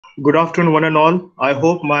Good afternoon, one and all. I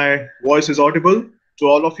hope my voice is audible to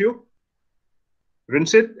all of you.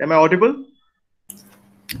 Rinsit, am I audible?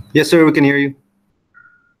 Yes, sir, we can hear you.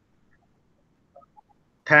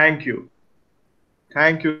 Thank you.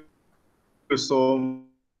 Thank you so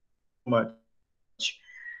much.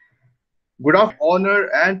 Good afternoon, everyone. It's my honor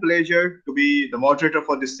and pleasure to be the moderator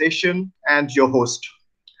for this session and your host.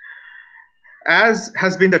 As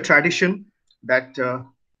has been the tradition that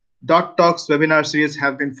Dot Talks webinar series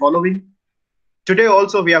have been following, today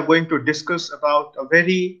also we are going to discuss about a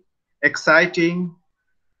very exciting,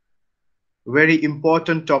 very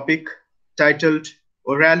important topic titled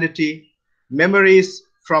Orality Memories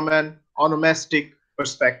from an Onomastic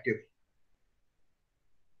Perspective.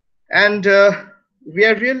 And we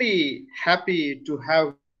are really happy to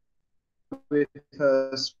have with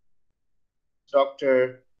us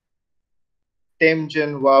Dr.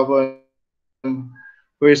 Temjen Wavan,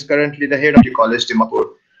 who is currently the head of College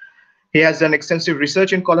Dimapur. He has done extensive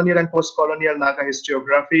research in colonial and post-colonial Naga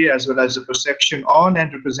historiography, as well as the perception on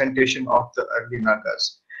and representation of the early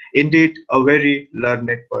Nagas. Indeed, a very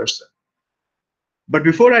learned person. But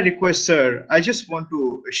before I request Sir, I just want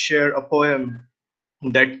to share a poem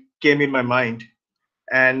that came in my mind.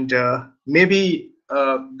 And maybe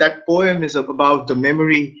that poem is about the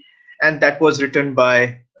memory, and that was written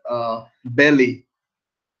by Belly.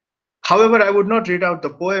 However, I would not read out the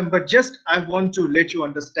poem, but just I want to let you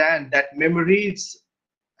understand that memories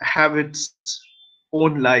have its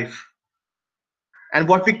own life. And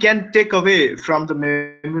what we can take away from the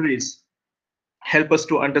memories help us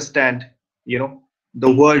to understand, you know,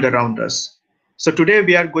 the world around us. So today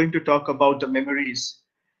we are going to talk about the memories,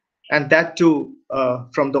 and that too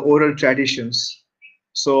from the oral traditions.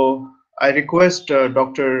 So I request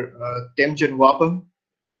Dr. Temjen Wapam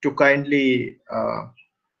to kindly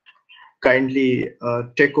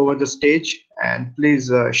take over the stage, and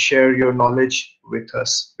please share your knowledge with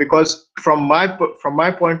us, because from my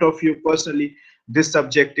point of view personally, this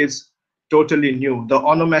subject is totally new, the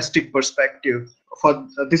onomastic perspective. For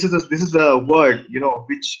this is a word, you know,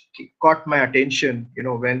 which caught my attention, you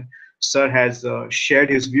know, when sir has shared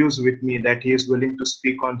his views with me that he is willing to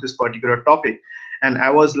speak on this particular topic. And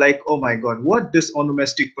I was like, oh my god, what this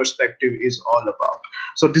onomastic perspective is all about.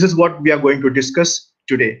 So this is what we are going to discuss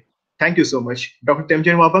today. Thank you so much. Dr.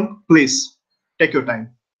 Temjen Wabang, please take your time.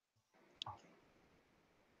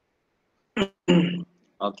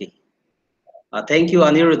 Okay. Thank you,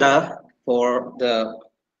 Aniruddha, for the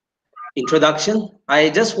introduction. I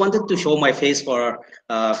just wanted to show my face for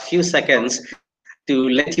a few seconds to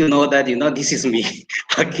let you know that this is me.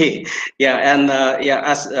 Okay. Yeah, and yeah,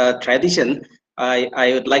 as tradition,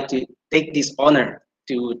 I would like to take this honor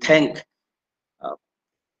to thank uh,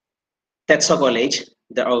 Tetsa College,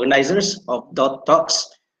 the organizers of Dot Talks,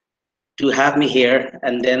 to have me here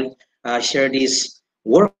and then share this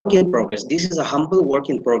work in progress. This is a humble work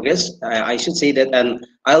in progress. I should say that, and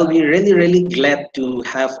I'll be really, really glad to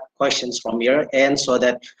have questions from your end so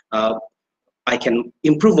that uh, I can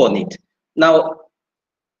improve on it. Now,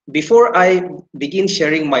 before I begin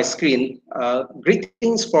sharing my screen,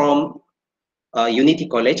 greetings from Unity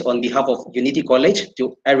College on behalf of Unity College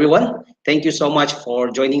to everyone. Thank you so much for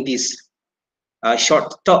joining this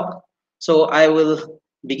short talk. So I will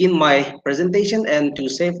begin my presentation, and to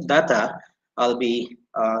save data, I'll be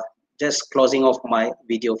just closing off my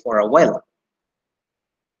video for a while.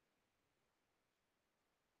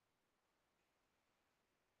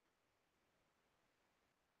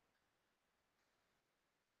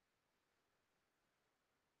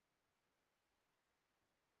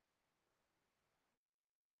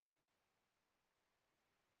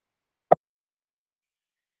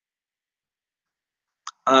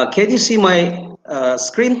 Can you see my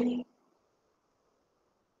screen?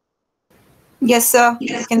 Yes, sir. We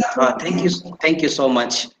Yes. can. Thank you so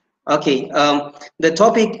much. Okay, the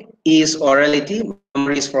topic is orality,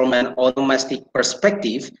 memories from an onomastic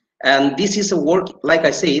perspective, and this is a work, like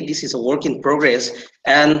I say, this is a work in progress,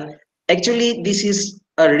 and actually this is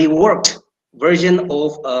a reworked version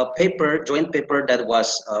of a paper, joint paper that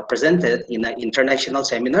was presented in an international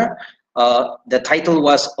seminar. The title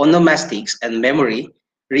was Onomastics and Memory,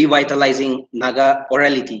 Revitalizing Naga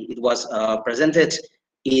Orality. It was presented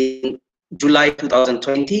in July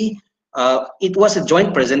 2020. It was a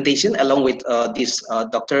joint presentation along with this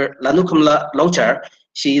Dr. Lanukamla Lonchar.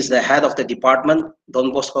 She is the head of the department,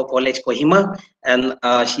 Don Bosco College, Kohima, and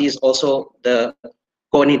she is also the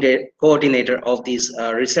coordinator of this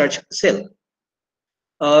research cell.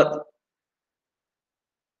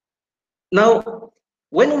 Now,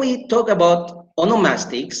 when we talk about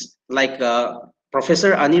onomastics, like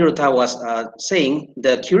Professor Aniruddha was saying,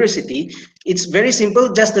 the curiosity, it's very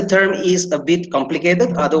simple, just the term is a bit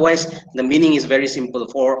complicated, otherwise the meaning is very simple.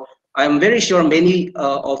 For I'm very sure many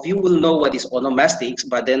of you will know what is onomastics,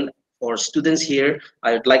 but then for students here,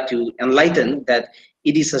 I would like to enlighten that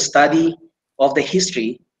it is a study of the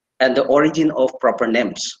history and the origin of proper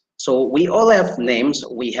names. So we all have names,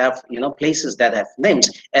 we have places that have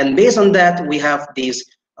names, and based on that we have these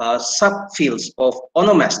subfields of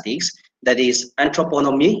onomastics, that is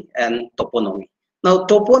anthroponymy and toponymy. Now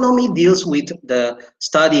toponymy deals with the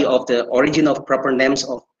study of the origin of proper names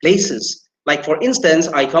of places. Like for instance,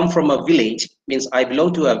 I come from a village, means I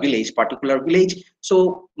belong to a village, particular village.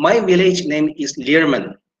 So my village name is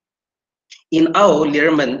Learman. In Ao,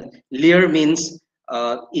 Learman, Lear means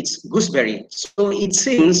it's gooseberry. So it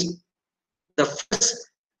seems the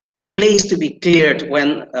first place to be cleared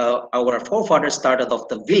when our forefathers started off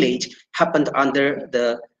the village happened under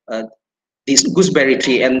the this gooseberry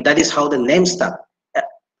tree, and that is how the name stuck.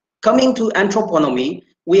 Coming to anthroponymy,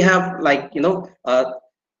 we have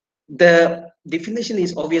the definition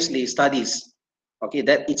is obviously studies, okay,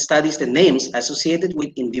 that it studies the names associated with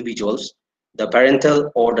individuals, the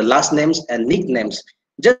parental or the last names and nicknames.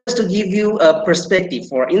 Just to give you a perspective,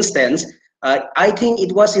 for instance, I think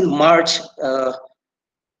it was in March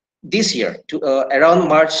this year, around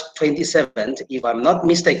March 27th, if I'm not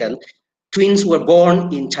mistaken, twins were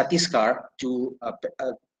born in Chhattisgarh to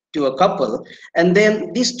a couple, and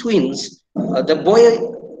then these twins, the boy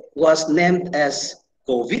was named as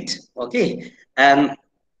COVID, okay, and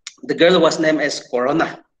the girl was named as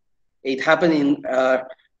Corona. It happened in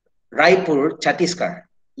Raipur, Chhattisgarh.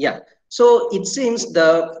 Yeah. So it seems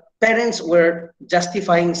the parents were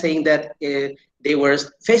justifying, saying that they were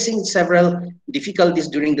facing several difficulties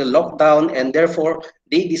during the lockdown, and therefore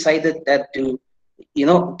they decided that to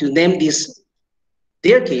name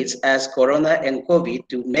their kids as Corona and COVID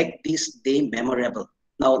to make this day memorable.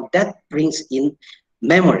 Now that brings in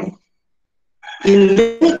memory. In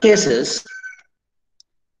many cases,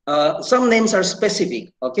 some names are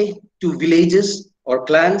specific, okay, to villages or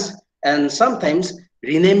clans, and sometimes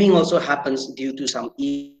renaming also happens due to some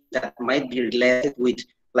events that might be related with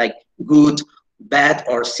like good, bad,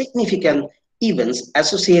 or significant events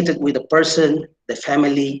associated with the person, the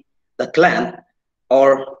family, the clan,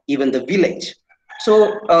 or even the village.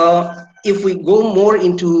 So if we go more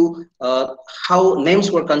into how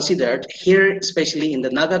names were considered here, especially in the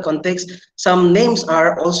Naga context, some names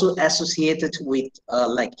are also associated with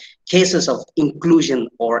like cases of inclusion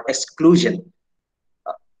or exclusion,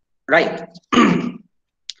 right?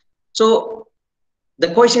 So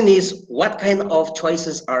the question is, what kind of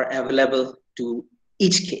choices are available to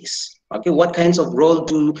each case? Okay, what kinds of role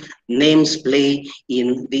do names play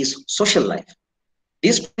in this social life?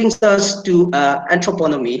 This brings us to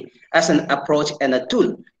anthroponymy as an approach and a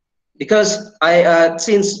tool, because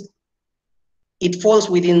since it falls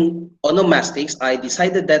within onomastics, I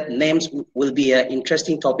decided that names will be an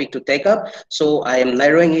interesting topic to take up. So I am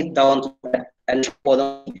narrowing it down to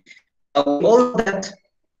anthroponymy. We all know that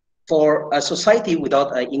for a society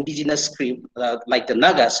without an indigenous script, like the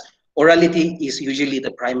Nagas, orality is usually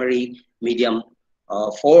the primary medium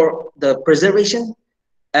for the preservation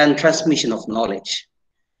and transmission of knowledge.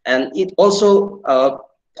 And it also,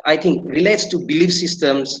 I think, relates to belief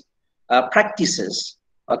systems, practices,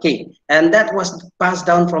 okay? And that was passed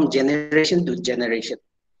down from generation to generation.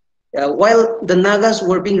 While the Nagas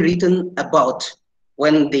were being written about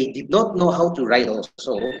when they did not know how to write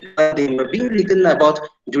also, while they were being written about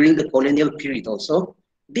during the colonial period also,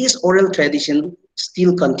 this oral tradition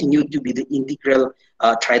still continued to be the integral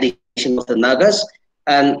tradition of the Nagas.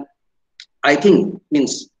 And I think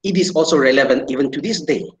means it is also relevant even to this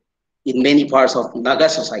day in many parts of Naga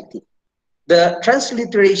society. The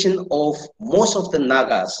transliteration of most of the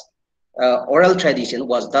Nagas oral tradition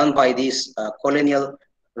was done by these colonial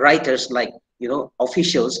writers, like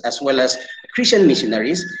officials as well as Christian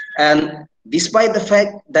missionaries. And despite the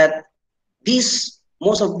fact that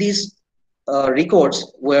most of these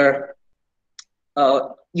records were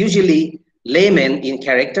usually laymen in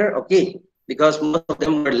character, okay, because most of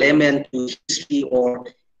them were laymen to history or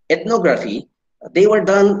ethnography, they were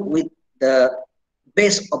done with the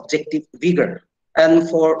best objective vigor. And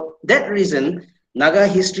for that reason, Naga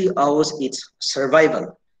history owes its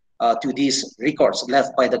survival to these records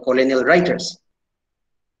left by the colonial writers.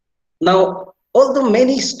 Now, although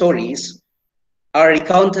many stories are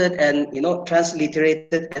recounted and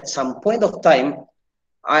transliterated at some point of time,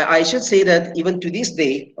 I should say that even to this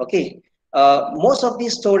day, okay, most of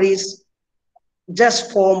these stories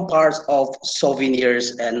just form parts of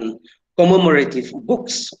souvenirs and commemorative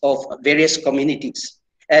books of various communities.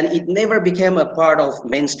 and it never became a part of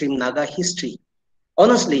mainstream Naga history.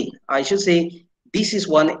 Honestly, I should say this is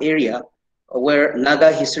one area where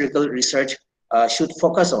Naga historical research should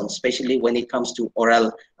focus on, especially when it comes to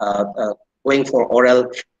oral, going for oral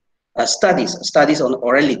studies on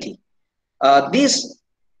orality. This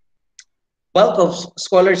bulk of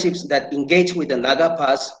scholarships that engage with the Naga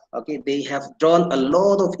past, okay, they have drawn a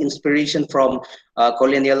lot of inspiration from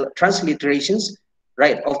colonial transliterations,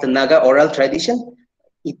 right, of the Naga oral tradition.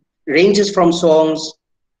 It ranges from songs,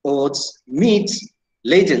 odes, myths,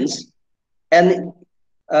 legends, and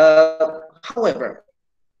however,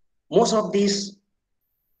 most of these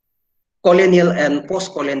colonial and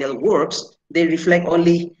post-colonial works, they reflect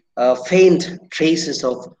only faint traces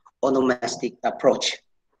of onomastic approach,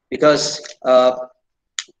 because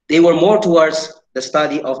they were more towards the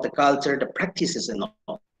study of the culture, the practices and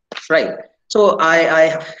all, right? So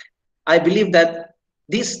I believe that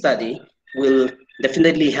this study will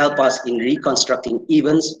definitely help us in reconstructing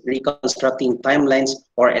events, reconstructing timelines,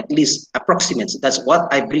 or at least approximates. That's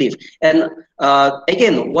what I believe. And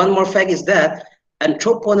again, one more fact is that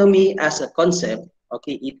anthroponymy as a concept,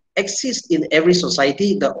 okay, it exists in every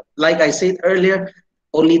society. Like I said earlier,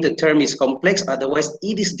 only the term is complex, otherwise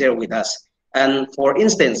it is there with us. And for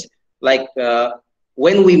instance, like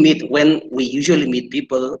when we usually meet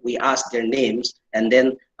people, we ask their names, and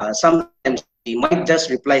then sometimes we might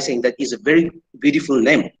just reply saying that is a very beautiful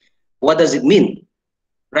name. What does it mean?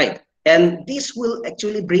 Right. And this will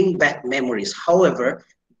actually bring back memories. However,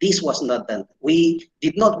 this was not done. We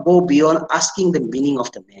did not go beyond asking the meaning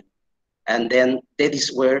of the name. And then that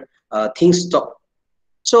is where things stop.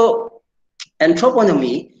 So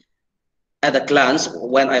anthroponymy at a glance,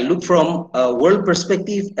 when I look from a world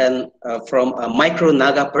perspective and from a micro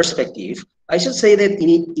Naga perspective, I should say that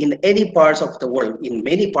in any parts of the world, in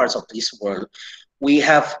many parts of this world, we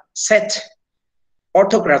have set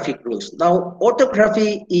orthographic rules. Now,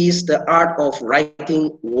 orthography is the art of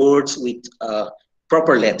writing words with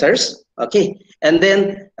proper letters, okay? And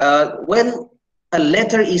then when a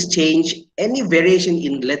letter is changed, any variation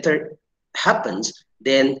in letter happens,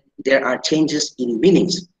 then there are changes in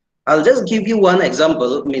meanings. I'll just give you one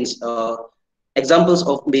example, means examples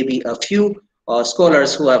of maybe a few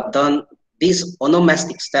scholars who have done these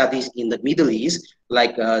onomastic studies in the Middle East,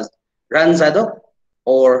 like Ran Zadok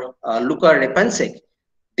or Luca Repansek.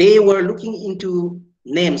 They were looking into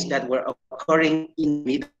names that were occurring in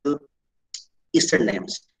Middle Eastern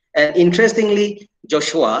names. And interestingly,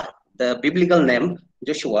 Joshua, the biblical name,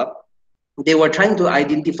 Joshua, they were trying to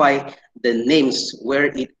identify the names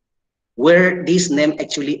where this name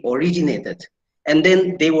actually originated. And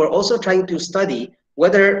then they were also trying to study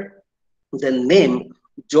whether the name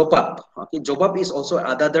Jobab, okay, Jobab is also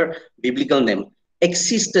another biblical name,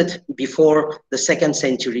 existed before the 2nd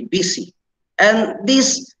century BC. And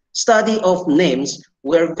this study of names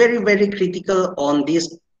were very, very critical on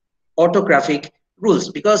these orthographic rules,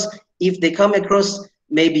 because if they come across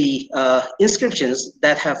maybe inscriptions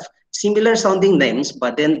that have similar sounding names,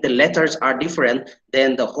 but then the letters are different,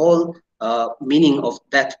 then the whole meaning of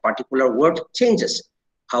that particular word changes.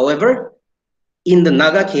 However, in the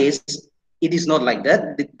Naga case, it is not like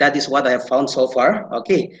that. That is what I have found so far.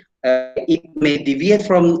 Okay, it may deviate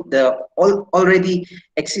from the already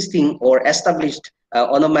existing or established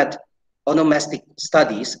onomastic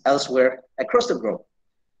studies elsewhere across the globe.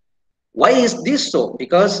 Why is this so?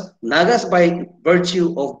 Because Nagas, by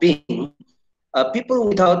virtue of being people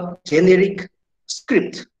without generic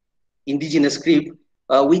script, indigenous script,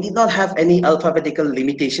 we did not have any alphabetical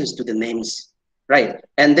limitations to the names, right?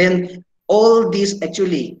 And then all these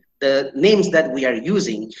actually, the names that we are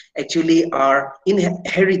using actually are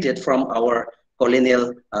inherited from our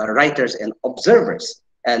colonial writers and observers,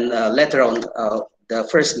 and later on the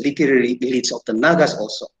first literary elites of the Nagas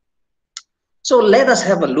also. So let us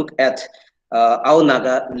have a look at our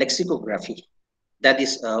Naga lexicography. That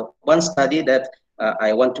is one study that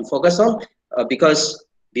I want to focus on, because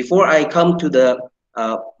before I come to the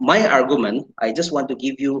my argument, I just want to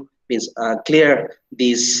give you clear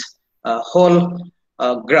this whole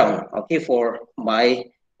ground, okay, for my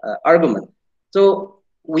argument. So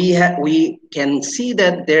we can see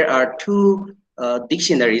that there are two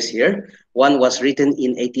dictionaries here. One was written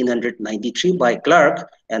in 1893 by Clark,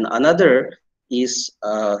 and another is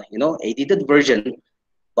edited version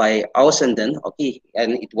by Ausenden, okay,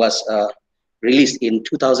 and it was released in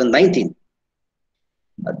 2019.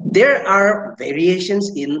 There are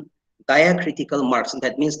variations in diacritical marks,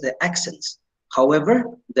 that means the accents. However,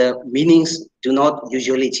 the meanings do not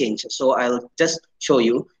usually change. So I'll just show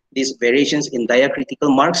you these variations in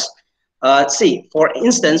diacritical marks. See, for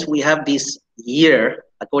instance, we have this year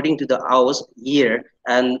according to the hours, year,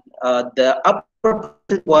 and the upper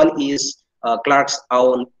one is Clark's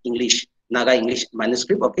own English, Naga English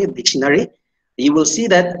manuscript, okay, dictionary. You will see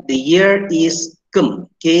that the year is KVM,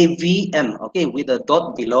 KVM, okay, with a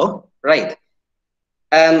dot below, right?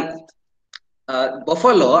 And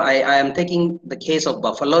Buffalo, I am taking the case of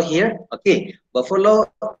Buffalo here, okay. Buffalo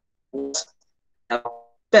was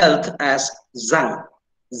spelled as Zang,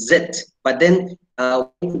 Z, but then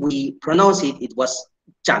when we pronounce it, it was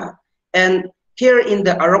Chang. And here in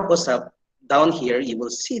the Arab WhatsApp, down here, you will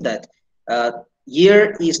see that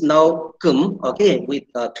year is now Kum, okay, with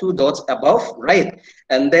two dots above, right?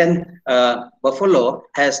 And then Buffalo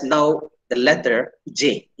has now the letter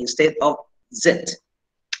J instead of Z.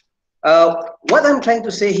 What I'm trying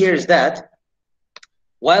to say here is that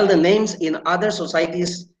while the names in other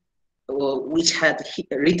societies which had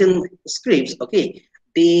written scripts, okay,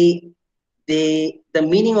 the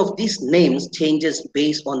meaning of these names changes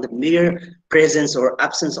based on the mere presence or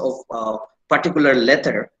absence of particular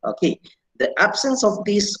letter, okay. The absence of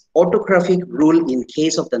this orthographic rule in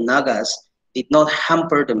case of the Nagas did not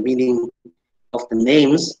hamper the meaning of the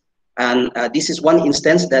names, and this is one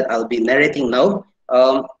instance that I'll be narrating now.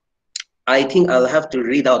 I think I'll have to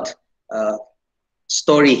read out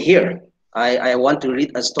story here. I want to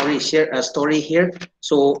read a story, share a story here.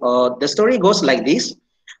 So the story goes like this.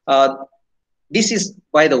 This is,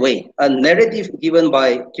 by the way, a narrative given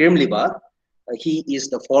by Kirim Liba. He is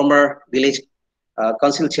the former village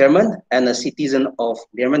council chairman and a citizen of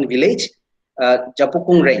Birman village,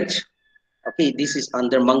 Japukung range. Okay, this is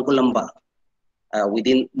under Mangkulamba,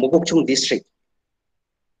 within Mugokchung district.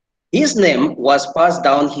 His name was passed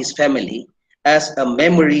down his family as a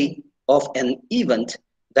memory of an event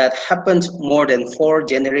that happened more than 4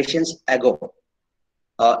 generations ago.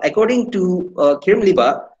 According to Kirim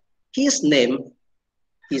Liba, his name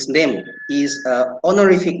is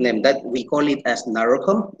honorific name that we call it as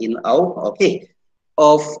Narokom in Au, okay,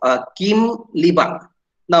 of Kim Liba.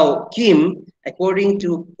 Now, Kim, according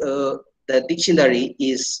to the dictionary,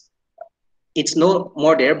 it's no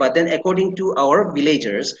more there, but then according to our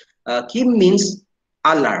villagers, Kim means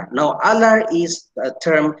Alar. Now, Alar is a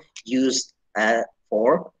term used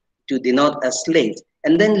to denote a slave.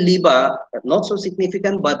 And then Liba, not so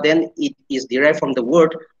significant, but then it is derived from the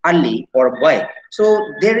word Ali or boy. So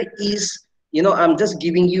there is, I'm just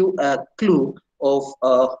giving you a clue of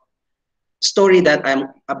a story that I'm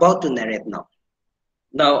about to narrate now.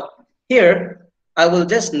 Now, here, I will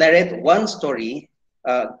just narrate one story,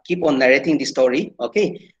 keep on narrating the story,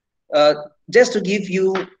 okay? Just to give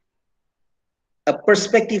you a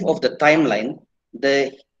perspective of the timeline,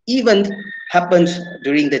 the event happened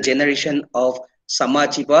during the generation of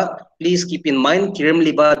Samajiba. Please keep in mind, Kirim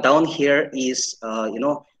Liba down here is,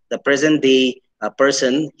 the present day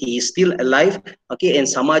person. He is still alive, okay? And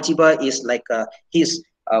Samajiba is like his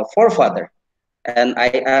forefather. And I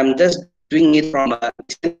am just doing it from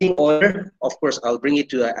ascending order. Of course, I'll bring it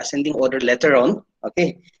to ascending order later on,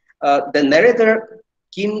 okay? The narrator,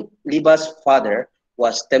 Kim Liba's father,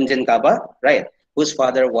 was Temjen Kaba, right? Whose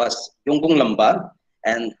father was Yongbong Lamba,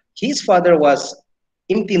 and his father was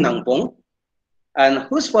Imti Nangpong, and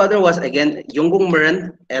whose father was again Yongbong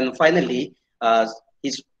Meren, and finally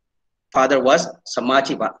his father was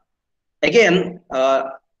Samachiba. Again,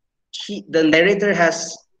 the narrator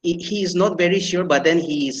he is not very sure, but then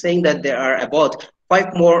he is saying that there are about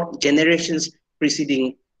 5 more generations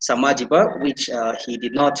preceding Samajiba, which he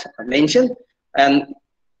did not mention. And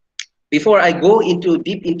before I go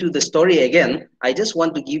deep into the story again, I just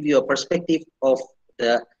want to give you a perspective of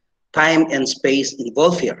the time and space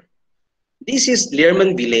involved here. This is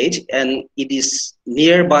Learman village, and it is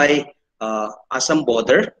nearby Assam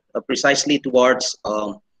border, precisely towards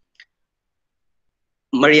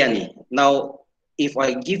Mariani. Now, if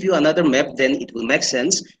I give you another map, then it will make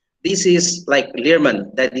sense. This is like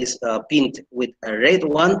Learman that is pinned with a red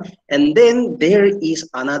one, and then there is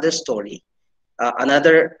another story,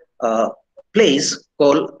 another place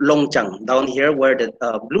called Longchang down here where the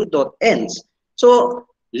blue dot ends. So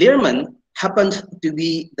Learman happened to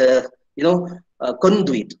be the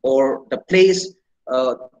conduit or the place,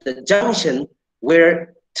 the junction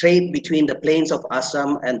where trade between the plains of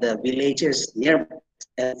Assam and the villages near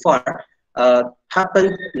and far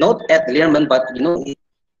happened not at Learman, but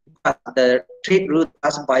the trade route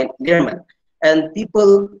passed by Learman, and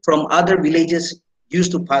people from other villages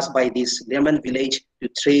used to pass by this Learman village to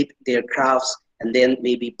trade their crafts and then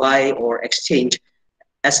maybe buy or exchange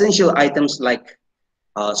essential items like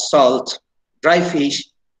salt, dry fish,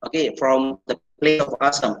 okay, from the plains of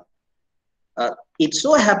Assam. It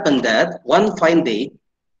so happened that one fine day,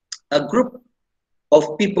 a group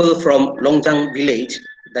of people from Longchang village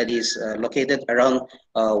that is located around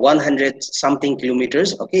 100 something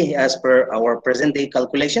kilometers, okay, as per our present day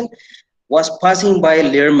calculation, was passing by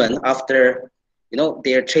Learman after,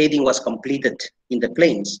 their trading was completed in the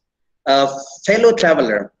plains. A fellow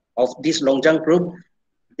traveler of this Longjang group,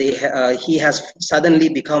 he has suddenly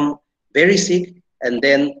become very sick, and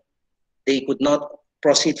then they could not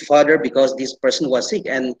proceed further because this person was sick,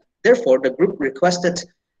 and therefore the group requested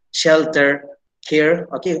shelter, care,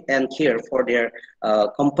 okay, and care for their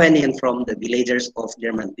companion from the villagers of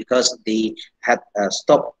German, because they had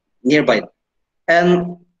stopped nearby.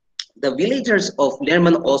 And the villagers of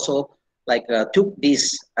Lerman also took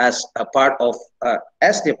this as a part of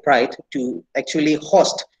as their pride to actually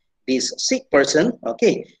host this sick person,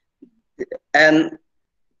 okay, and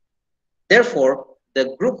therefore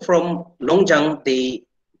the group from Longjang, they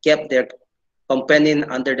kept their companion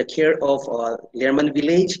under the care of Lerman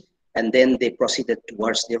village, and then they proceeded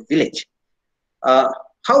towards their village.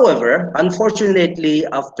 However, unfortunately,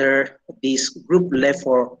 after this group left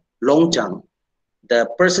for Longjang, the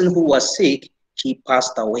person who was sick, he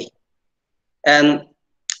passed away. And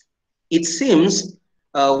it seems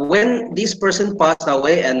when this person passed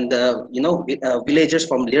away, and villagers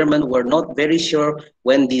from Learman were not very sure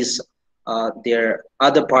when this their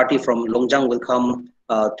other party from Longjang will come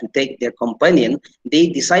to take their companion, they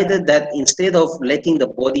decided that instead of letting the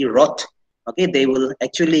body rot, okay, they will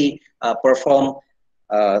actually perform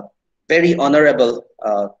very honorable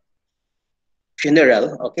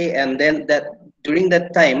funeral, okay, and then that during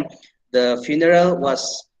that time the funeral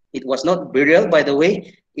was, it was not burial, by the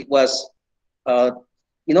way, it was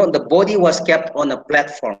the body was kept on a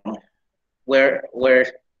platform where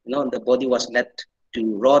the body was let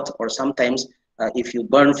to rot, or sometimes if you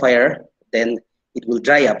burn fire, then it will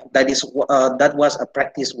dry up. That was a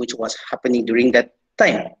practice which was happening during that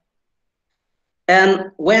time.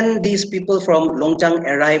 And when these people from Longjang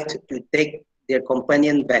arrived to take their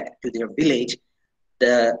companion back to their village,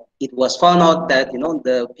 it was found out that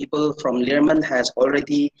the people from Learman has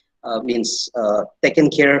already taken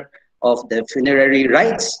care of the funerary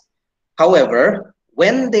rites. However,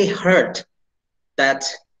 when they heard that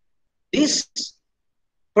this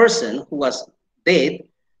person who was dead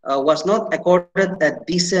was not accorded a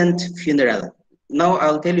decent funeral, now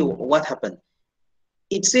I'll tell you what happened.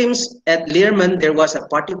 It seems at Learman there was a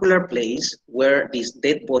particular place where these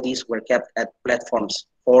dead bodies were kept at platforms.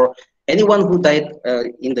 For anyone who died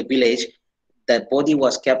in the village, that body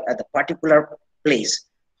was kept at a particular place.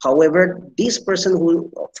 However, this person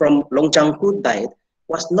who from Longjang who died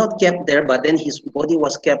was not kept there, but then his body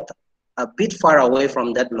was kept a bit far away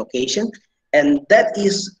from that location, and that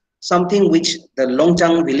is something which the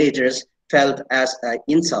Longjang villagers felt as an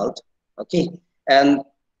insult. Okay, and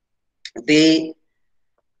they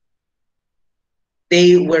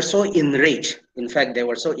were so enraged. In fact, they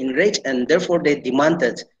were so enraged, and therefore they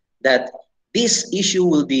demanded that this issue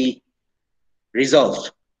will be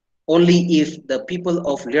resolved only if the people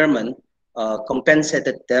of Learman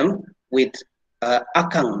compensated them with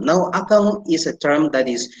akang. Now, akang is a term that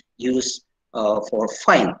is used for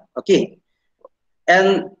fine. Okay,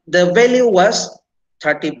 and the value was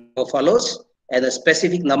 30 buffaloes and a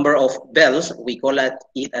specific number of bells. We call it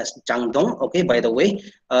as jangdong. Okay, by the way,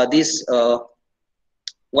 this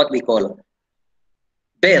what we call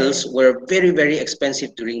bells were very, very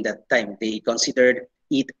expensive during that time. They considered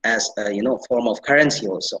it as a form of currency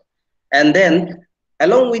also. And then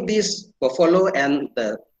along with this buffalo and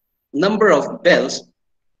the number of bells,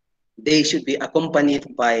 they should be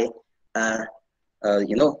accompanied by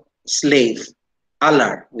slave,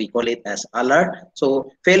 alar, we call it as alar.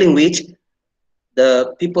 So failing which,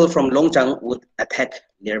 the people from Longjang would attack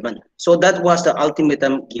Learman. So that was the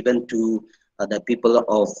ultimatum given to the people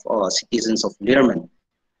of citizens of Learman.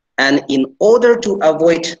 And in order to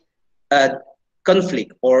avoid a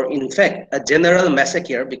conflict, or in fact a general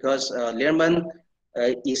massacre, because Learman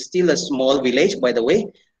is still a small village, by the way,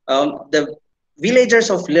 the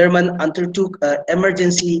villagers of Learman undertook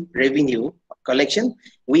emergency revenue collection.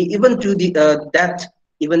 We even do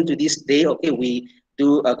even to this day, okay, we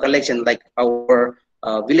do a collection, like our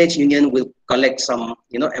village union will collect some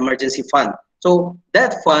emergency fund. So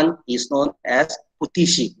that fund is known as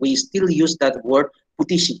putishi. We still use that word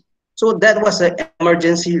putishi. So that was an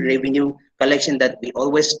emergency revenue collection that we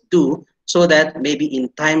always do, so that maybe in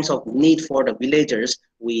times of need for the villagers,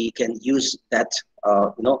 we can use that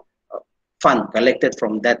fund collected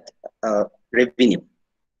from that revenue.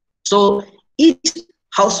 So each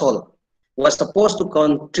household was supposed to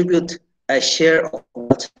contribute a share of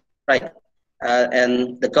wealth, right?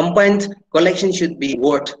 And the combined collection should be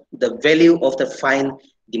worth the value of the fine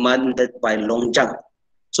demanded by Longjang.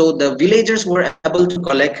 So the villagers were able to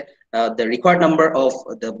collect the required number of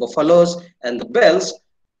the buffaloes and the bells,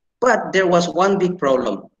 but there was one big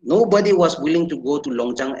problem. Nobody was willing to go to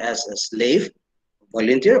Longjang as a slave,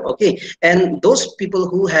 volunteer, okay. And those people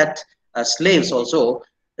who had slaves also,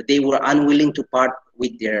 they were unwilling to part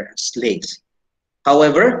with their slaves.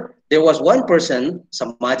 However, there was one person,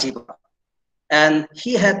 Samajiba, and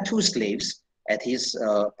he had two slaves at his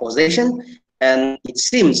possession, and it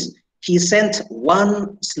seems he sent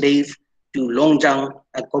one slave to Longjang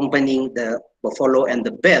accompanying the buffalo and the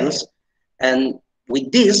bells, and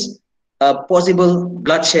with this, possible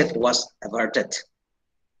bloodshed was averted.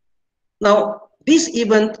 Now, this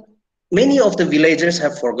event, many of the villagers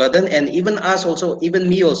have forgotten, and even us also, even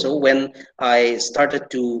me also, when I started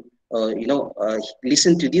to,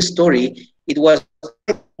 listen to this story, it was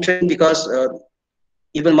interesting because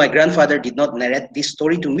even my grandfather did not narrate this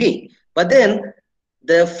story to me. But then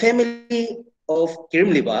the family of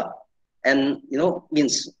Kirimliba and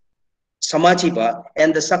means Samajiba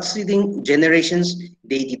and the succeeding generations,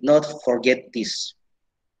 they did not forget this.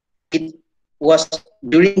 It was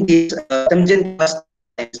during this Temujin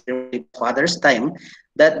father's time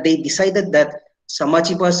that they decided that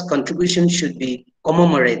Samajiba's contribution should be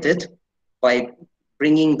commemorated by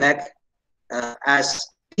bringing back as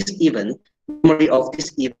this event, memory of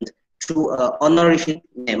this event through an honorific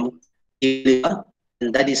name, Giliba,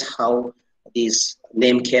 and that is how this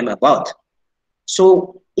name came about.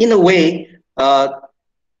 So in a way,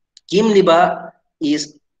 Gimliba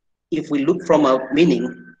is, if we look from a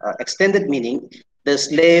meaning, extended meaning, the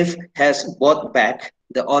slave has bought back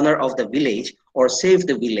the honor of the village or saved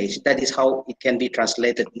the village. That is how it can be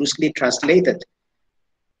translated, loosely translated.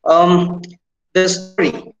 The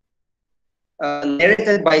story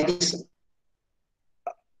narrated by this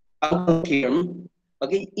Uncle Kim,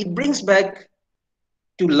 okay, it brings back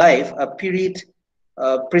to life a period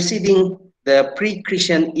preceding the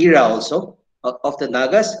pre-Christian era also of the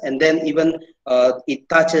Nagas, and then even it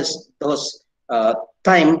touches those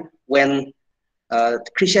time when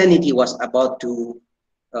Christianity was about to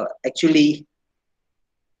actually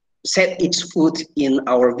set its foot in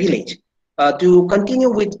our village. To continue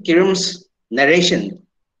with Kirim's narration,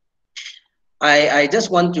 I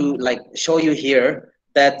just want to show you here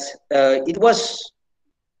that it was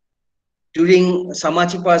during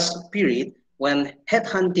Samajipa's period when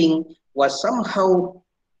headhunting was somehow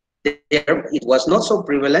there. It was not so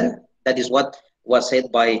prevalent. That is what was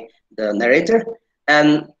said by the narrator.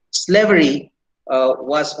 And slavery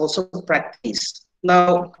was also practiced.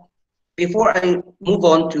 Now, before I move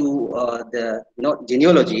on to the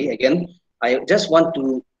genealogy again, I just want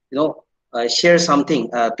to share something,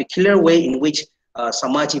 a peculiar way in which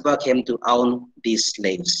Samajipa came to own these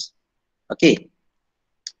slaves. Okay,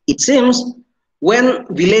 it seems when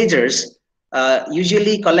villagers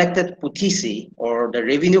usually collected putisi, or the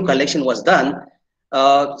revenue collection was done,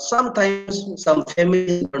 sometimes some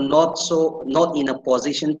families were not in a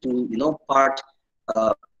position to part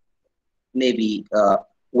maybe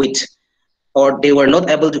with, or they were not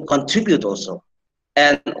able to contribute also.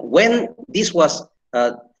 And when this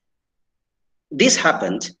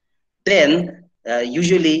happened, then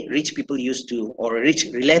usually rich people used to, or rich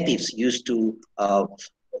relatives used to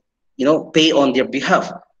pay on their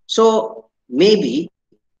behalf. So maybe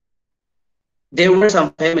there were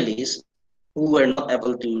some families who were not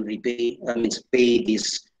able to pay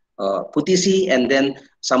this putisi, and then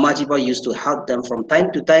Samajipa used to help them from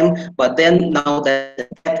time to time. But then now that the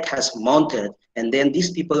debt has mounted, and then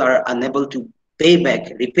these people are unable to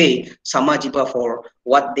repay Samajipa for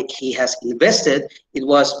what he has invested, it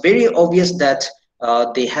was very obvious that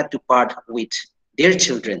they had to part with their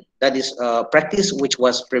children. That is a practice which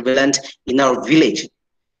was prevalent in our village.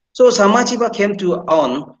 So Samajipa came to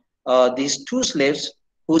own these two slaves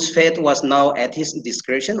whose fate was now at his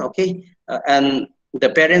discretion, okay? And the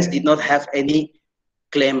parents did not have any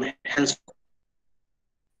claim henceforth.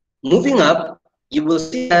 Moving up, you will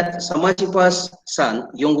see that Samajipa's son,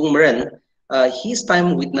 Yonggung Meren, his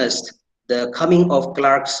time witnessed the coming of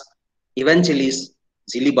Clark's evangelist,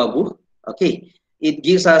 Zilibabu. Okay, it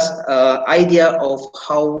gives us an idea of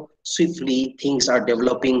how swiftly things are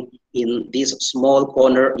developing in this small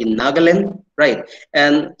corner in Nagaland, right?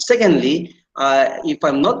 And secondly, if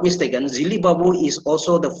I'm not mistaken, Zilibabu is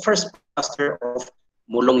also the first pastor of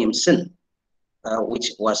Mulongimsen,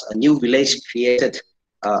 which was a new village created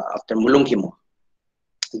after Mulongkimo.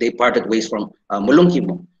 They parted ways from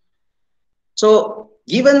Mulongkimo. So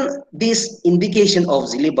given this indication of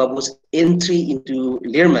Zilibabu's entry into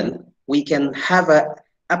Learman, we can have an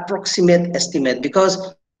approximate estimate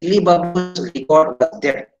because Zilibabu's record was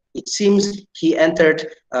there. it seems he entered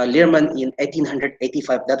Learman in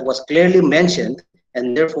 1885. That was clearly mentioned,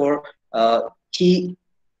 and therefore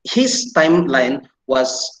his timeline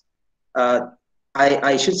was,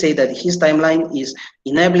 I should say that his timeline is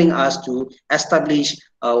enabling us to establish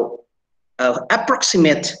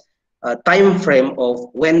approximate time frame of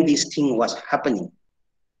when this thing was happening.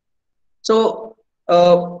 So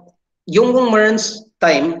Yongbong Maran's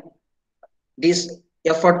time, this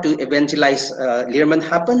effort to evangelize Learman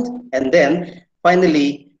happened, and then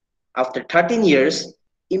finally, after 13 years,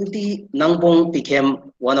 Imti Nangbong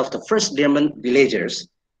became one of the first Learman villagers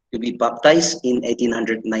to be baptized in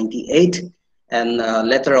 1898, and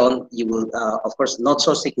later on, you will, of course, not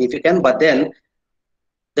so significant, but then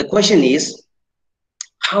the question is,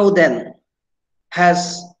 how then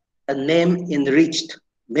has a name enriched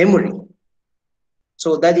memory?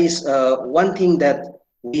 So that is one thing that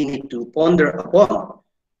we need to ponder upon.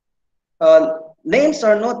 Names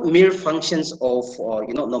are not mere functions of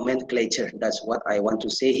nomenclature. That's what I want to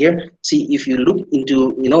say here. See, if you look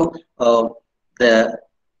into the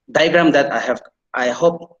diagram that I have, I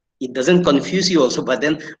hope it doesn't confuse you also, but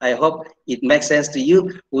then I hope it makes sense to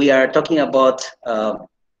you. We are talking about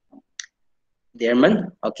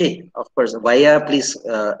Learman. Okay, of course, via, please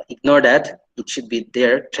ignore that. It should be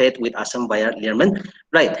there, trade with Assam via Learman.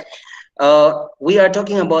 Right. We are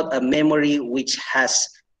talking about a memory which has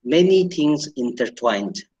many things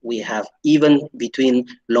intertwined. We have, even between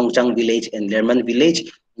Longchang village and Learman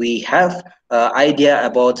village, we have idea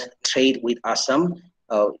about trade with Assam.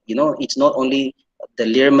 It's not only the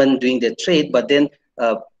Learman doing the trade, but then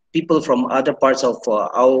people from other parts of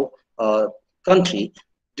our country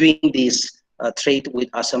doing this trade with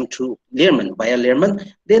Assam through Learman, via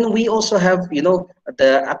Learman. Then we also have,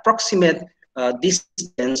 the approximate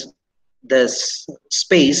distance, the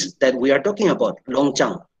space that we are talking about,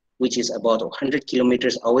 Longchang, which is about 100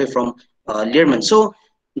 kilometers away from Learman. So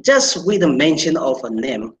just with the mention of a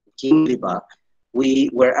name, King Liba,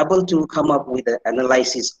 we were able to come up with an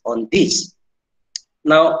analysis on this.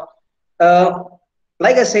 Now,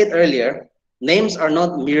 like I said earlier, names are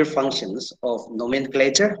not mere functions of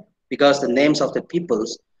nomenclature, because the names of the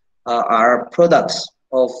peoples are products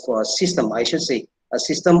of a system, I should say, a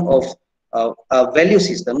system of a value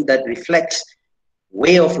system that reflects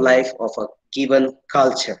way of life of a given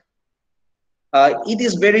culture. It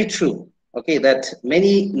is very true, okay, that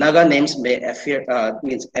many Naga names may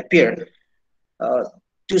appear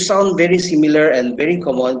to sound very similar and very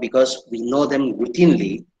common because we know them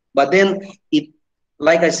routinely. But then it,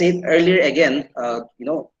 like I said earlier again, the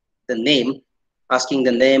name, asking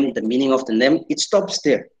the name, the meaning of the name, it stops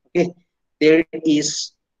there. Okay, there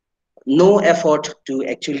is no effort to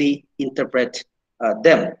actually interpret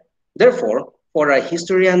them. Therefore, for a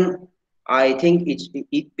historian, I think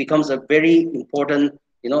it becomes a very important,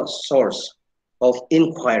 source of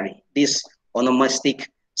inquiry. This onomastic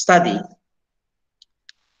study,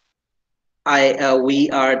 we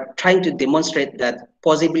are trying to demonstrate that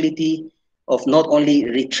possibility of not only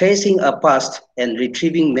retracing a past and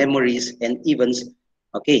retrieving memories and events,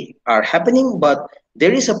 okay, are happening, but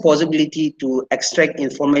there is a possibility to extract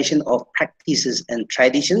information of practices and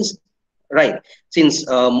traditions, right? Since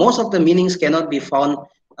most of the meanings cannot be found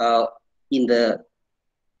in the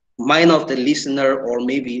mind of the listener, or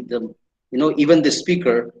maybe the, even the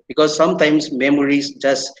speaker, because sometimes memories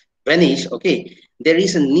just vanish. Okay, there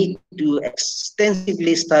is a need to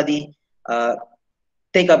extensively study,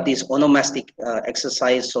 take up this onomastic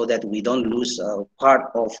exercise, so that we don't lose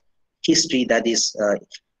part of history that is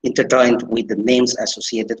intertwined with the names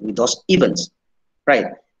associated with those events, right?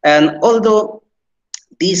 And although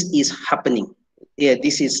this is happening, yeah,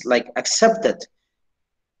 this is like accepted,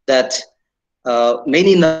 that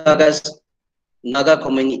many Naga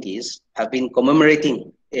communities have been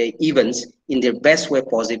commemorating events in their best way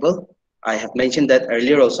possible. I have mentioned that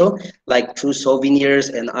earlier also, like through souvenirs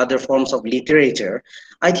and other forms of literature.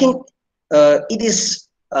 I think it is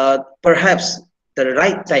perhaps the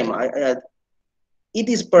right time. It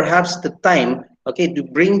is perhaps the time, okay, to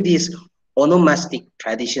bring this onomastic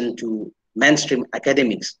tradition to mainstream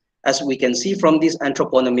academics. As we can see from this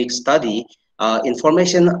anthroponymic study,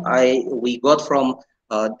 information we got from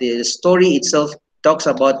the story itself talks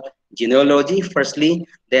about genealogy firstly,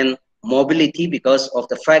 then mobility, because of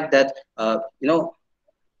the fact that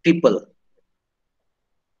people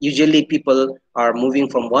people are moving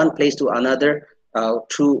from one place to another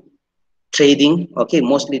through trading, okay,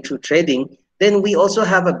 mostly through trading. Then we also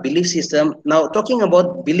have a belief system. Now, talking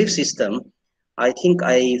about belief system, I think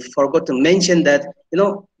I forgot to mention that,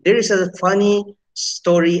 there is a funny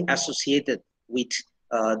story associated with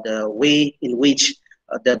the way in which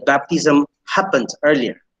the baptism happened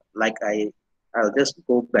earlier. I'll just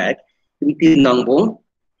go back. Iti Nangbong,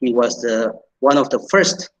 he was the one of the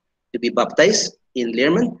first to be baptized in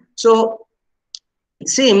Learman. So it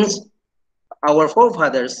seems our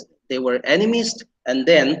forefathers, they were enemies, and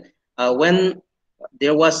then when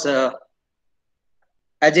there was a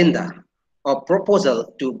agenda or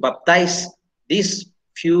proposal to baptize these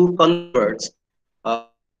few converts,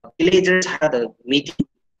 villagers had a meeting,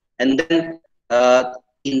 and then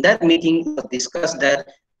in that meeting it was discussed that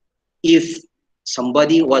if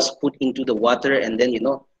somebody was put into the water, and then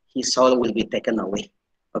his soul will be taken away.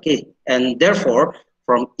 Okay, and therefore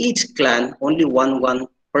from each clan only one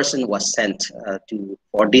person was sent to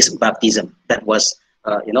for this baptism. That was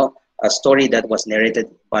a story that was narrated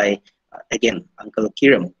by again Uncle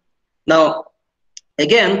Kiram. Now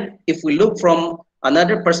again, if we look from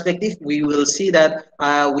another perspective, we will see that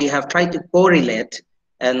we have tried to correlate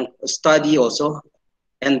and study also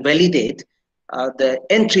and validate the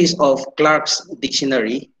entries of Clarke's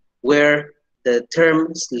dictionary, where the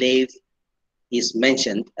term slave is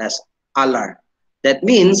mentioned as alar. That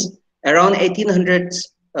means around 1800s,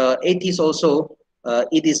 80s also,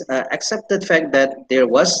 it is an accepted fact that there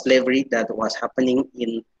was slavery that was happening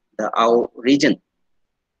in the Ao region.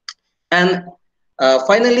 And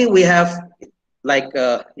finally, we have like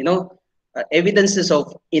evidences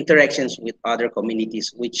of interactions with other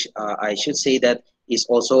communities, which I should say that is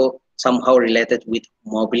also somehow related with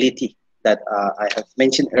mobility that I have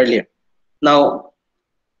mentioned earlier. Now,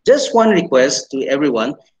 just one request to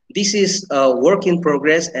everyone. This is a work in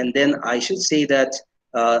progress, and then I should say that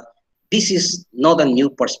this is not a new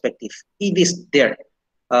perspective. It is there.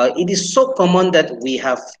 It is so common that we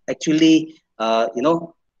have actually,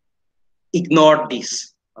 ignored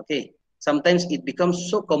this. Okay, sometimes it becomes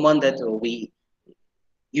so common that we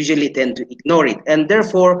usually tend to ignore it, and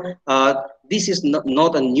therefore this is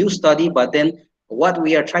not a new study, but then what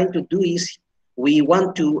we are trying to do is we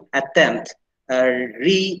want to attempt a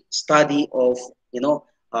re-study of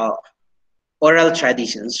uh, oral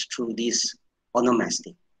traditions through this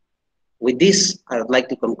onomastic. With this, I would like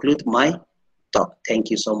to conclude my talk. Thank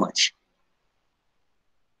you so much.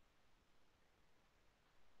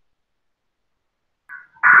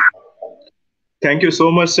 Thank you so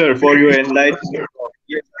much, sir, for your enlightenment.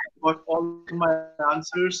 Yes, I got all my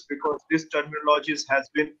answers because this terminology has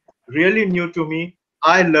been really new to me.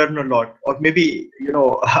 I learn a lot, or maybe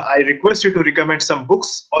I request you to recommend some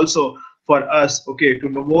books also for us, okay, to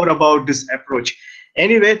know more about this approach.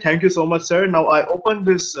 Anyway, thank you so much, sir. Now I open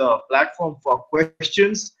this platform for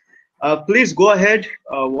questions. Please go ahead.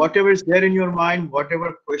 Whatever is there in your mind,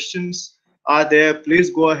 whatever questions are there, please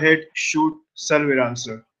go ahead, shoot, sir will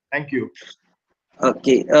answer. Thank you.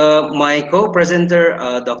 Okay, my co-presenter,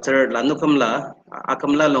 Dr. Lanukamla,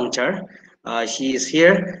 Akamla Longchar, she is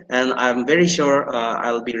here, and I'm very sure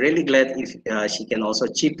I'll be really glad if she can also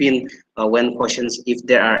chip in when questions, if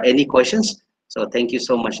there are any questions. So thank you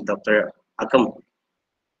so much, Dr. Akam,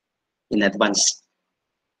 in advance.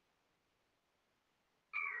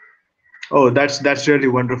 Oh, that's really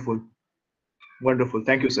wonderful. Wonderful.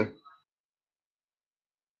 Thank you, sir.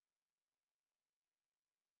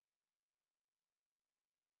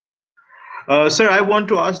 Sir, I want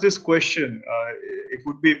to ask this question. It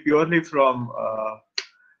would be purely from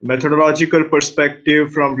methodological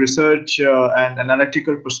perspective, from research and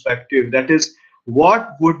analytical perspective. That is,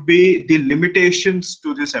 what would be the limitations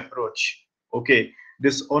to this approach? Okay,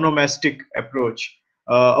 this onomastic approach.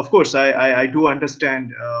 Of course, I do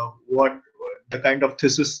understand what the kind of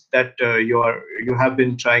thesis that you have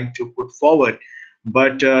been trying to put forward,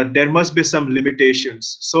 but there must be some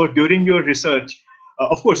limitations. So during your research,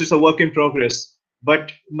 of course, it's a work in progress.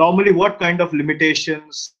 But normally, what kind of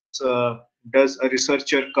limitations does a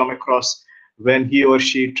researcher come across when he or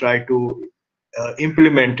she try to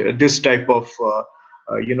implement this type of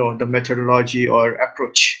the methodology or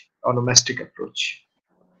approach, onomastic approach?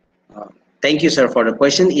 Uh, Thank you, sir, for the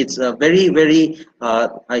question. It's a very, very,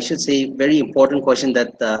 I should say, very important question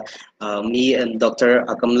that me and Dr.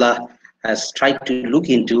 Akamla has tried to look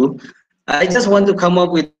into. I just want to come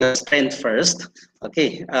up with the strength first.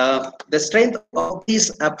 Okay, the strength of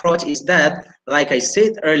this approach is that, like I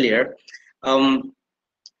said earlier, um,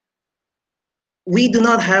 we do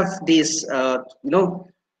not have this,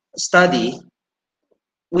 study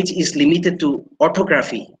which is limited to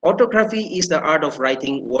orthography. Orthography is the art of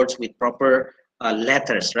writing words with proper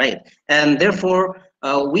letters, right? And therefore,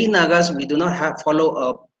 we Nagas, we do not have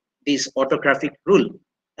follow this orthographic rule.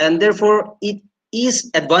 And therefore, it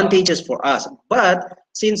is advantageous for us. But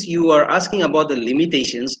since you are asking about the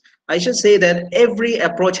limitations, I should say that every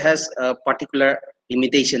approach has a particular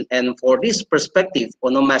limitation. And for this perspective,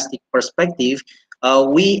 onomastic perspective,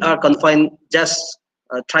 we are confined just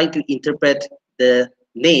trying to interpret the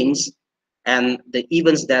names and the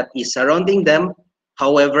events that is surrounding them.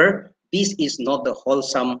 However, this is not the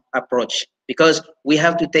wholesome approach, because we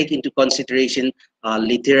have to take into consideration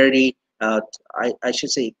literary, I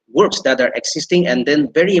should say, works that are existing, and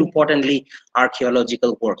then very importantly,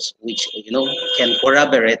 archaeological works, which can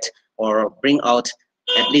corroborate or bring out,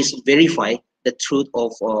 at least verify the truth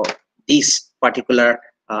of this particular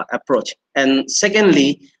approach. And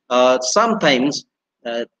secondly, sometimes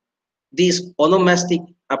this onomastic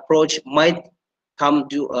approach might come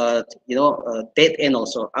to a dead end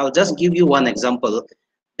also. I'll just give you one example.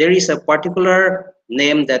 There is a particular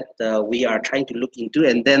name that we are trying to look into,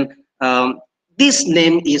 and then this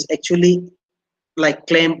name is actually like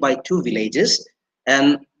claimed by two villages,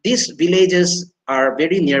 and these villages are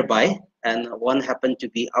very nearby, and one happened to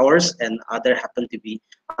be ours and other happened to be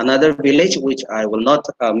another village, which I will not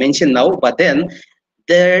mention now. But then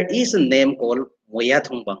there is a name called Moya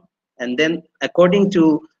Thongbang. And then according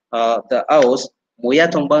to the Aus, Moya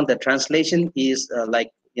Thongbang, the translation is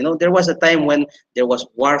like, there was a time when there was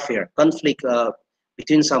warfare, conflict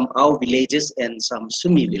between some Au villages and some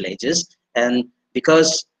Sumi villages. And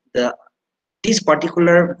because this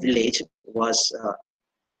particular village was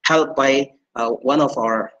held by one of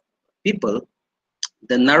our people,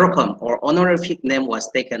 the Narokam or honorific name was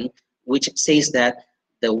taken, which says that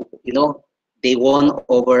they won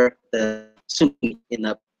over the Sumi in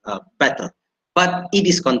a battle. But it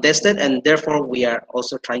is contested, and therefore we are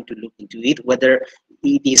also trying to look into it, whether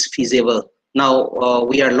it is feasible. Now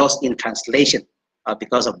we are lost in translation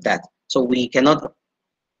because of that. So we cannot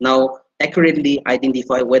now accurately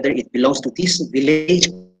identify whether it belongs to this village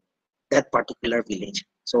or that particular village.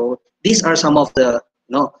 So these are some of the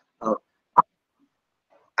uh,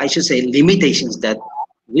 I should say limitations that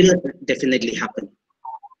will definitely happen.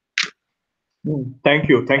 Thank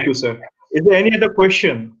you, sir. Is there any other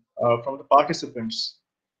question from the participants?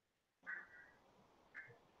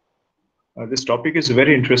 This topic is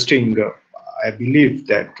very interesting. I believe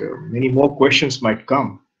that many more questions might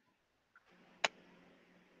come.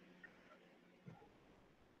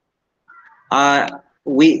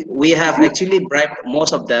 We have actually bribed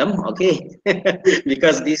most of them, okay,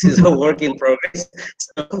 because this is a work in progress.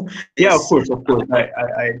 So Yeah, of this, course, of course.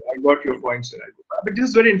 I got your point, sir. But this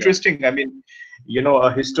is very yeah. interesting. I mean,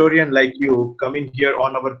 a historian like you coming here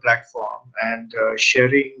on our platform and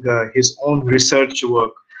sharing his own research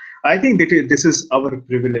work. I think that this is our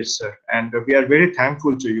privilege, sir, and we are very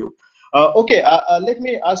thankful to you. Okay, let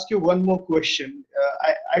me ask you one more question.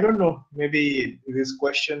 I don't know, maybe this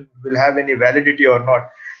question will have any validity or not,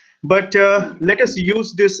 but let us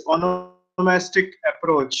use this onomastic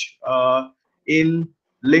approach in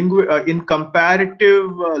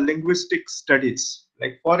comparative linguistic studies.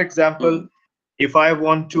 Like, for example, Mhm. if I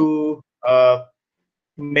want to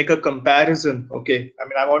make a comparison, okay, I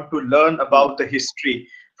mean, I want to learn about the history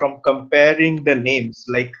from comparing the names.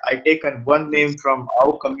 Like, I take one name from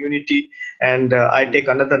our community, and I take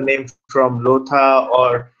another name from Lotha,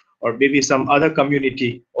 or maybe some other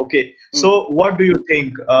community. Okay, Mm. so what do you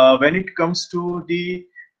think when it comes to the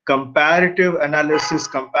comparative analysis,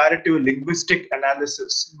 comparative linguistic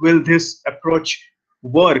analysis? Will this approach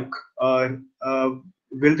work? Uh,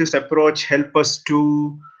 will this approach help us to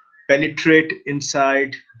penetrate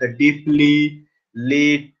inside the deeply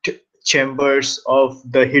laid chambers of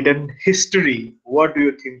the hidden history? What do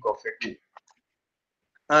you think of it?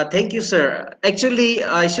 Thank you, sir. Actually,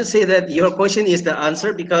 I should say that your question is the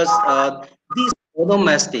answer, because this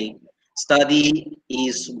onomastic study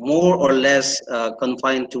is more or less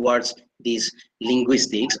confined towards these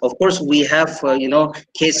linguistics. Of course, we have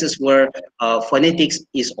cases where phonetics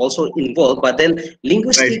is also involved, but then Right.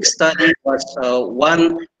 linguistic study was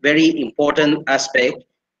one very important aspect.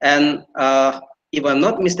 And if I'm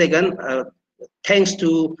not mistaken, thanks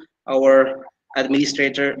to our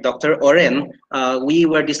administrator, Dr. Oren, we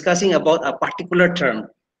were discussing about a particular term.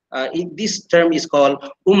 This term is called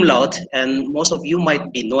umlaut, and most of you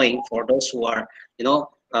might be knowing, for those who are,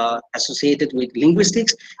 associated with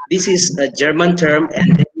linguistics. This is a German term,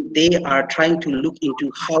 and they are trying to look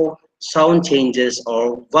into how sound changes or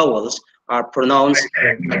vowels are pronounced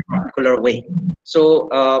in a particular way. So,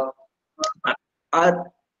 uh,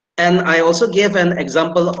 and I also gave an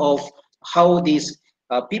example of how these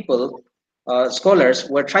people, scholars,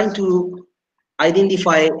 were trying to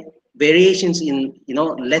identify variations in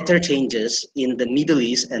letter changes in the Middle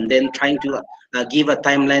East, and then trying to give a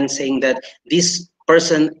timeline saying that this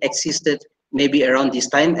person existed maybe around this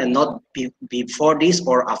time and not before this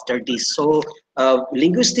or after this. So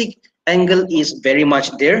linguistic angle is very much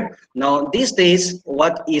there. Now these days,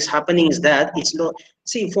 what is happening is that it's not.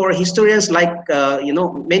 See, for historians like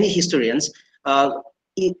many historians, uh,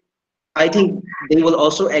 it, I think they will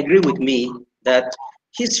also agree with me that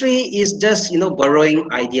history is just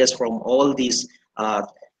borrowing ideas from all these uh,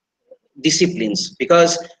 disciplines,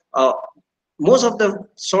 because most of the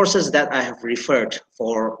sources that I have referred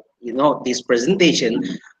for this presentation,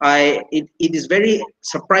 it is very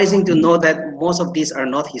surprising to know that most of these are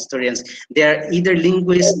not historians. They are either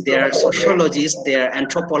linguists, they are sociologists, they are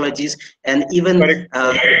anthropologists, and even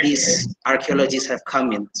Correct. these archaeologists have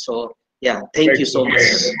come in. So yeah, thank you Correct. so much.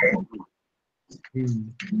 Hmm.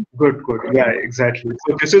 Good, good. Yeah, exactly.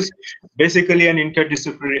 So this is basically an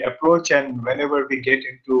interdisciplinary approach, and whenever we get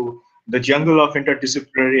into the jungle of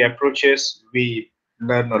interdisciplinary approaches, we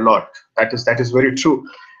learn a lot. That is very true.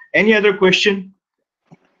 Any other question,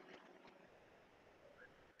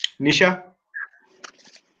 Nisha?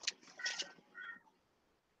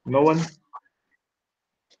 No one?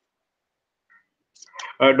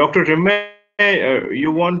 Dr. Rimme,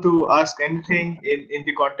 you want to ask anything in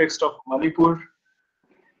the context of Manipur?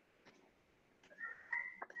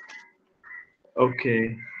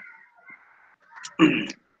 Okay.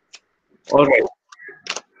 All right.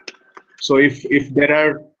 So if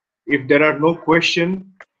there are no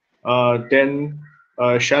question, then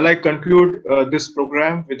shall I conclude this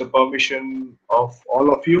program with the permission of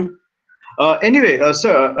all of you? Anyway,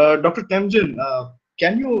 sir, Dr. Temjin,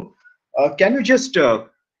 can you just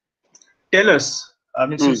tell us? I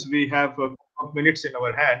mean, Mm. since we have a couple of minutes in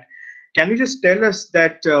our hand, can you just tell us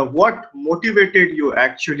that what motivated you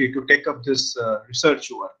actually to take up this research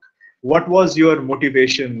work? What was your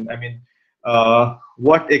motivation? I mean,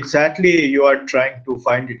 what exactly you are trying to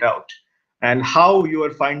find it out, and how your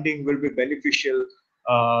finding will be beneficial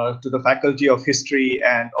to the faculty of history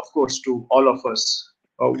and, of course, to all of us.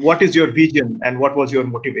 What is your vision, and what was your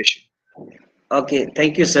motivation? Okay,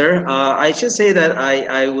 thank you, sir. I should say that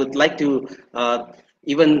I would like to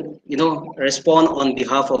even respond on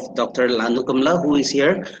behalf of Dr. Lanukamla, who is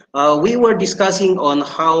here. We were discussing on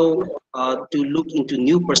how to look into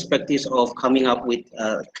new perspectives of coming up with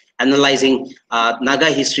analyzing Naga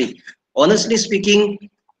history. Honestly speaking,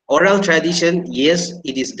 oral tradition, yes,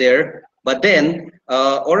 it is there, but then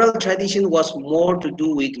oral tradition was more to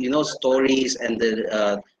do with stories and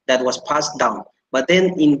that was passed down. But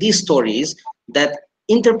then in these stories, that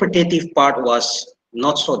interpretative part was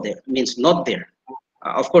not so there, means not there.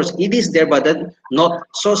 Of course, it is there, but then not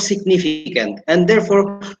so significant. And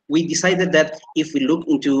therefore, we decided that if we look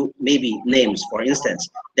into maybe names, for instance,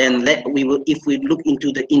 then if we look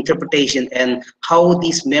into the interpretation and how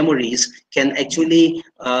these memories can actually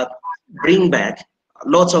bring back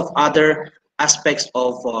lots of other aspects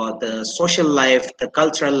of the social life, the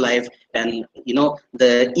cultural life, and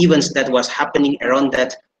the events that was happening around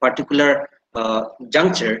that particular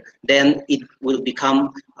juncture, then it will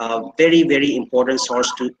become a very, very important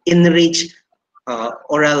source to enrich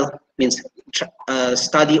oral, means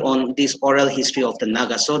study on this oral history of the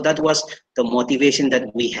Naga. So that was the motivation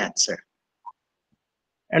that we had, sir.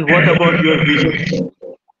 And what about your vision?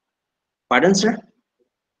 Pardon, sir?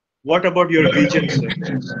 What about your vision, sir?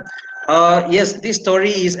 Yes, this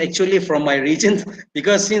story is actually from my region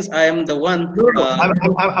because since I am the one. No, no,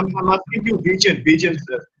 I'm asking you vision,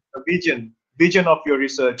 sir. The vision of your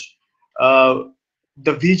research. Uh,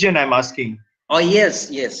 the vision I'm asking. Oh yes,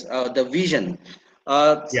 yes, the vision.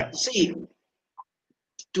 Yeah. See,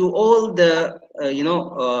 to all the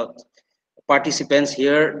participants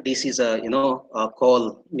here, this is a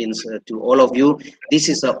call, means to all of you. This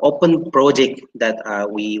is an open project that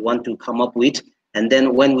we want to come up with, and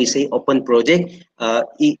then when we say open project,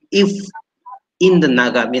 if in the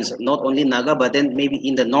Naga, means not only Naga, but then maybe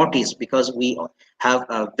in the Northeast, because we have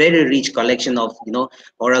a very rich collection of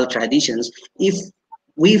oral traditions. If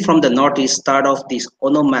we from the Northeast start off this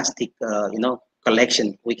onomastic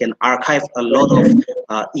collection, we can archive a lot of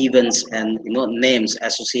events and names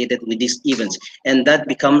associated with these events, and that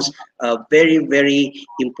becomes a very, very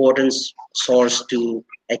important source to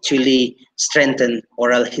actually strengthen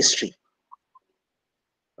oral history.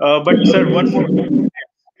 But sir, one more question.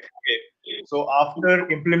 Okay. So after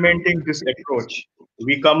implementing this approach,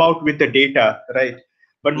 we come out with the data, right?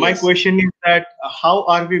 But my Yes. question is that how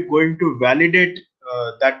are we going to validate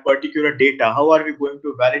that particular data? How are we going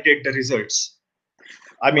to validate the results?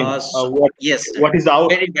 I Uh, mean, s- yes, sir. what is the out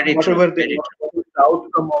Very, very true. whatever the Very true. what is the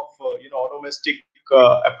outcome of onomastic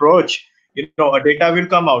approach? A data will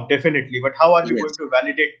come out definitely, but how are we going to Yes.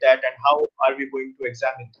 validate that, and how are we going to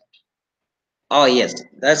examine that? Oh, yes.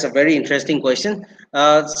 That's a very interesting question.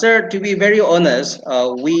 Sir, to be very honest,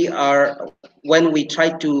 we are, when we try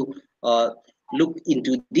to look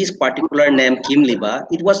into this particular name Kim Liba,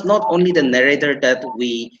 it was not only the narrator that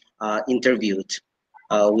we interviewed.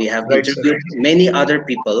 We have Right, sir. interviewed many other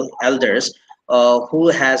people, elders, who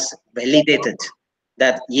has validated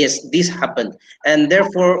that yes, this happened. And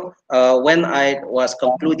therefore, when I was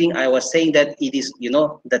concluding, I was saying that it is,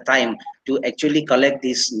 the time to actually collect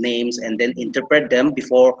these names and then interpret them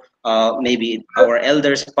before maybe our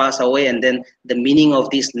elders pass away, and then the meaning of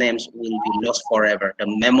these names will be lost forever. The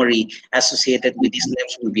memory associated with these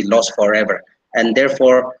names will be lost forever. And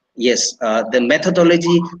therefore, yes, the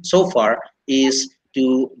methodology so far is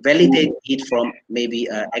to validate it from maybe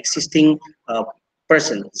existing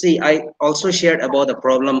person. See, I also shared about the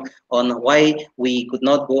problem on why we could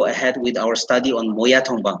not go ahead with our study on Moya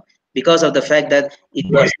Tongbang, because of the fact that it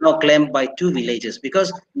Right. was now claimed by two villages,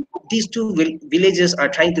 because these two villages are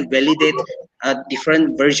trying to validate a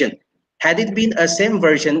different version. Had it been a same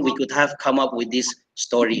version, we could have come up with this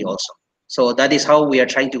story also. So that is how we are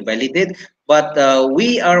trying to validate. But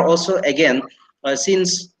we are also, again,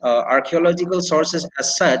 since archaeological sources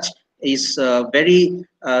as such is very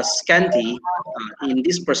scanty in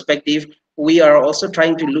this perspective, we are also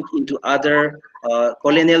trying to look into other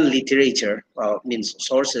colonial literature, means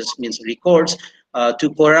sources, means records, to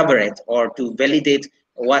corroborate or to validate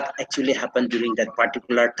what actually happened during that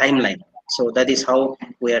particular timeline. So that is how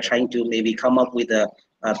we are trying to maybe come up with a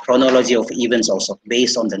chronology of events also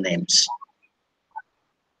based on the names.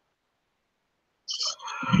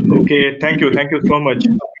 Okay, thank you so much.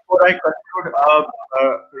 Before I conclude,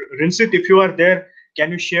 Rinsit, if you are there,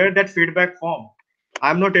 can you share that feedback form?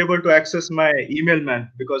 I'm not able to access my email,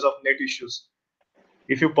 man, because of net issues.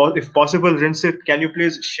 If possible, Rinsit, can you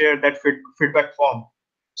please share that feedback form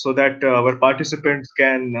so that our participants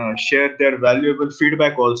can share their valuable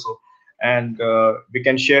feedback also, and we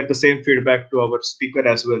can share the same feedback to our speaker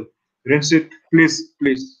as well. Rinsit, please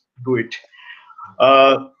do it.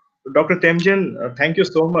 Uh, Dr. Temjan, thank you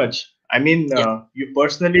so much. I mean, Yeah. you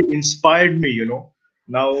personally inspired me,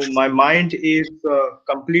 Now my mind is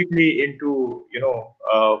completely into,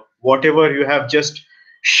 whatever you have just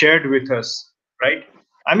shared with us, right?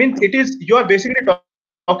 I mean, you are basically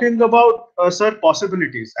talking about, sir,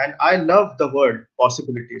 possibilities. And I love the word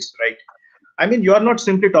possibilities, right? I mean, you are not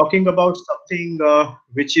simply talking about something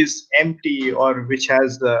which is empty or which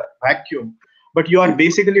has a vacuum, but you are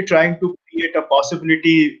basically trying to create a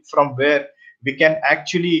possibility from where we can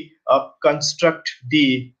actually construct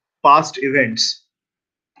the past events.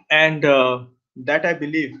 And that I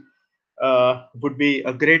believe would be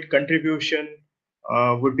a great contribution,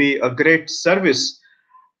 would be a great service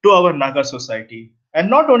to our Naga society, and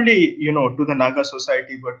not only to the Naga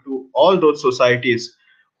society, but to all those societies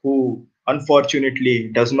who unfortunately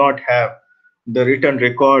does not have the written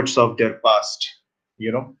records of their past.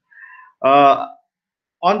 You know, uh,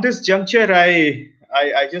 on this juncture,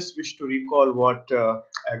 I just wish to recall what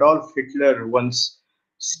Adolf Hitler once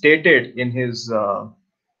stated in his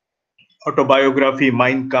autobiography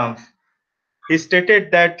Mein Kampf. He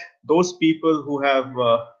stated that those people who have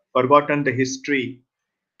forgotten the history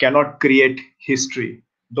cannot create history.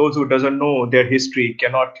 Those who doesn't know their history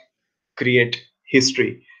cannot create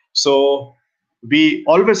history. So we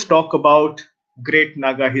always talk about great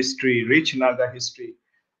Naga history, rich Naga history.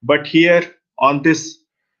 But here on this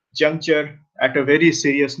juncture, at a very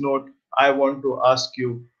serious note, I want to ask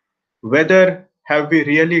you whether have we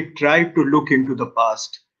really tried to look into the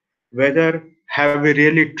past, whether have we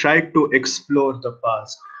really tried to explore the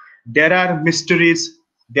past. There are mysteries,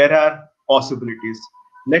 there are possibilities.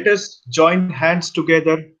 Let us join hands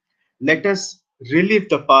together, let us relive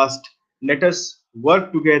the past, let us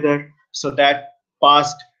work together so that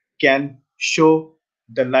past can show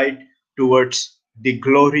the light towards the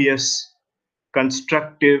glorious,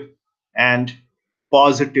 constructive, and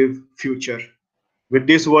positive future. With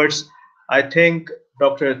these words, I thank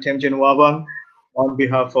Dr. Temjen Wabang on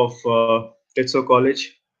behalf of Tetso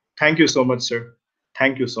College. Thank you so much, sir.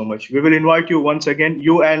 Thank you so much. We will invite you once again,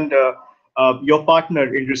 you and your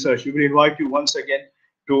partner in research, we will invite you once again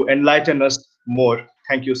to enlighten us more.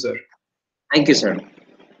 Thank you, sir. Thank you, sir.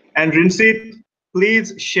 And Rinsit,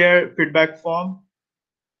 please share feedback form.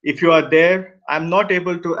 If you are there, I'm not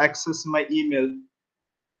able to access my email.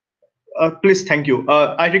 Please, thank you.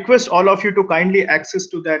 I request all of you to kindly access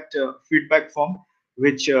to that feedback form,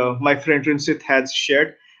 which my friend Rinsit has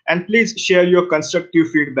shared. And please share your constructive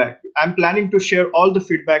feedback. I'm planning to share all the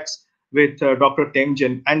feedbacks with Dr.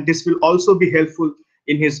 Temjen, and this will also be helpful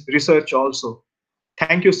in his research also.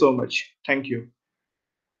 Thank you so much. Thank you.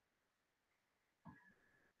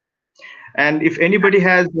 And if anybody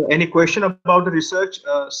has any question about the research,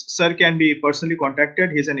 sir can be personally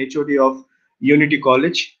contacted. He's an HOD of Unity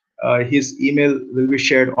College. His email will be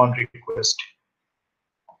shared on request.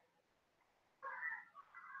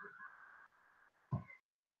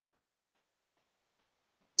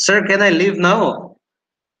 Sir, can I leave now?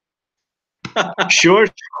 Sure,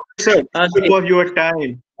 sir. Thank you for Okay. your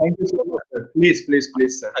time. Thank you so much, sir.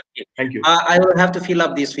 Please, sir. Okay. Thank you. I will have to fill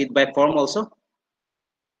up this feedback form also.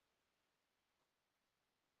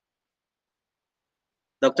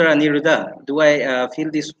 Dr. Aniruddha, do I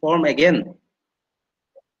fill this form again?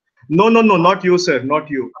 No, not you, sir, not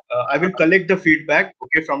you. I will collect the feedback,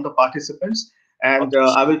 okay, from the participants, and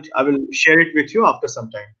Okay. I will share it with you after some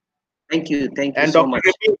time. Thank you And so Dr. much.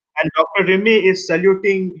 Remy, and Dr. Remy is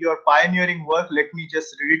saluting your pioneering work. Let me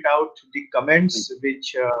just read it out the comments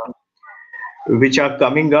which are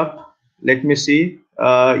coming up. Let me see.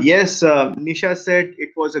 Yes, Nisha said it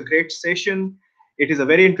was a great session. It is a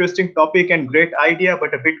very interesting topic and great idea,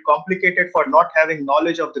 but a bit complicated for not having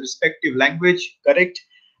knowledge of the respective language. Correct.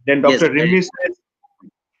 Then Yes, Dr. Remy says,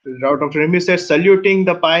 Dr. Remy says, saluting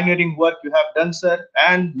the pioneering work you have done, sir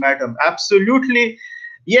and madam. Absolutely.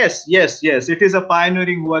 Yes. It is a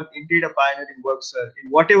pioneering work, indeed a pioneering work, sir.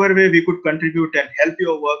 In whatever way we could contribute and help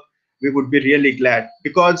your work, we would be really glad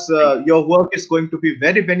because your work is going to be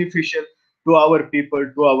very beneficial to our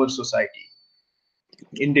people, to our society.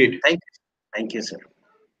 Indeed. thank thank you, sir.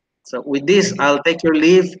 So with this, Thank you. I'll take your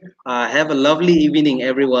leave. Have a lovely evening,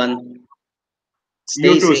 everyone.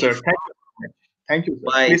 You Stay too, sir. safe. Thank you so much. Thank you, sir.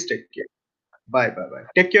 Bye. Please take care. Bye.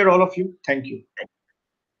 Take care, all of you. Thank you.